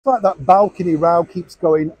Like that balcony row keeps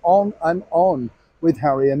going on and on with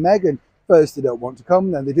Harry and Meghan. First they don't want to come,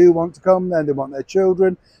 then they do want to come, then they want their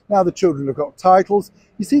children. Now the children have got titles.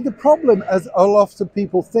 You see, the problem, as a lot of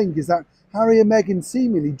people think, is that Harry and Meghan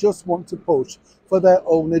seemingly just want to push for their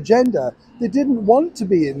own agenda. They didn't want to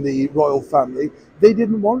be in the royal family. They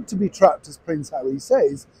didn't want to be trapped, as Prince Harry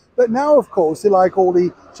says. But now, of course, they like all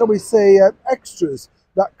the, shall we say, extras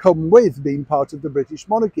that come with being part of the British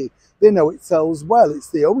monarchy. They know it sells well. It's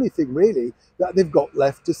the only thing really that they've got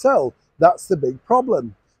left to sell. That's the big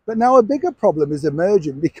problem. But now a bigger problem is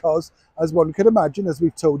emerging because, as one can imagine, as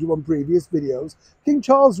we've told you on previous videos, King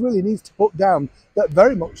Charles really needs to put down that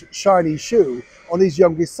very much shiny shoe on his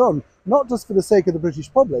youngest son, not just for the sake of the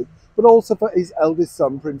British public, but also for his eldest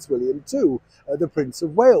son, Prince William too, the Prince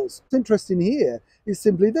of Wales. What's interesting here is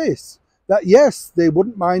simply this, that yes, they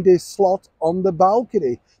wouldn't mind a slot on the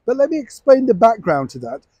balcony. But let me explain the background to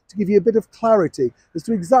that to give you a bit of clarity as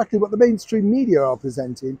to exactly what the mainstream media are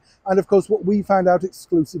presenting and, of course, what we found out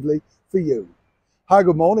exclusively for you. Hi,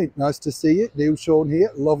 good morning. Nice to see you. Neil Sean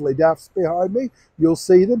here. Lovely daffs behind me. You'll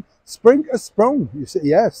see them. Spring has sprung. You see,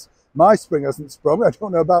 yes, my spring hasn't sprung. I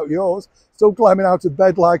don't know about yours. Still climbing out of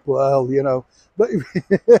bed like, well, you know. But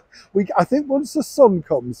I think once the sun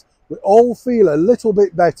comes, we all feel a little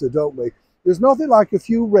bit better, don't we? There's nothing like a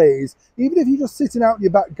few rays, even if you're just sitting out in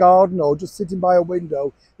your back garden or just sitting by a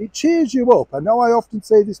window, it cheers you up. I know I often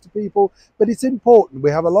say this to people, but it's important. We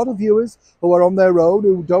have a lot of viewers who are on their own,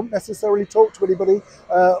 who don't necessarily talk to anybody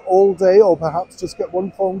all day, or perhaps just get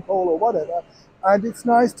one phone call or whatever. And it's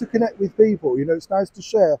nice to connect with people. You know, it's nice to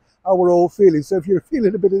share how we're all feeling. So if you're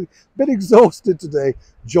feeling a bit exhausted today,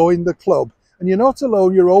 join the club. And you're not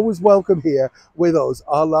alone. You're always welcome here with us,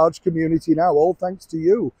 our large community now, all thanks to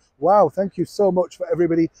you. Wow, thank you so much for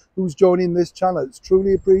everybody who's joining this channel. It's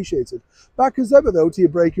truly appreciated. Back as ever, though, to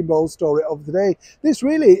your Breaking Bold story of the day. This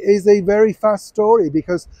really is a very fast story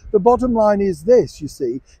because the bottom line is this, you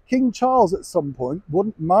see. King Charles at some point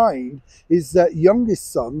wouldn't mind his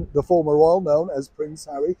youngest son, the former royal known as Prince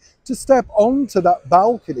Harry, to step onto that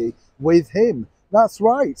balcony with him. That's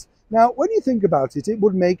right. Now, when you think about it, it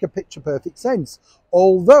would make a picture-perfect sense,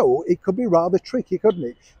 although it could be rather tricky, couldn't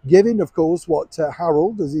it? Given, of course, what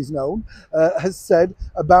Harold, as he's known, has said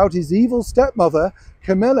about his evil stepmother,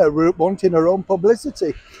 Camilla, wanting her own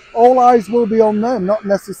publicity. All eyes will be on them, not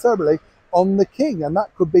necessarily on the king, and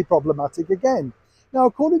that could be problematic again. Now,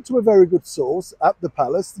 according to a very good source at the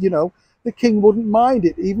palace, you know, the king wouldn't mind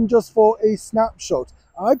it, even just for a snapshot.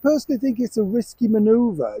 I personally think it's a risky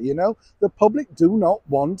manoeuvre, you know. The public do not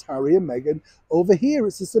want Harry and Meghan over here.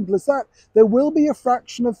 It's as simple as that. There will be a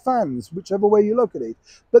fraction of fans, whichever way you look at it.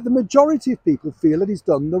 But the majority of people feel that he's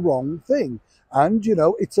done the wrong thing. And, you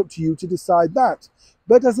know, it's up to you to decide that.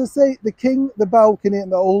 But as I say, the king, the balcony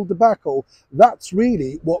and the whole debacle, that's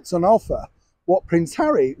really what's on offer. What Prince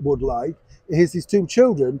Harry would like is his two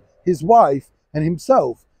children, his wife and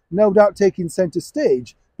himself, no doubt taking centre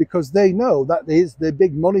stage, because they know that is the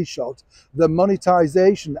big money shot, the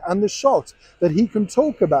monetization and the shot that he can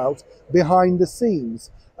talk about behind the scenes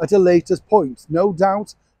at a later point, no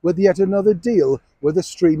doubt with yet another deal with a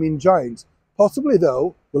streaming giant. Possibly,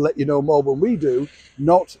 though, we'll let you know more when we do,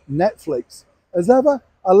 not Netflix. As ever,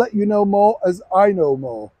 I'll let you know more as I know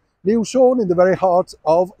more. Neil Sean in the very heart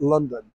of London.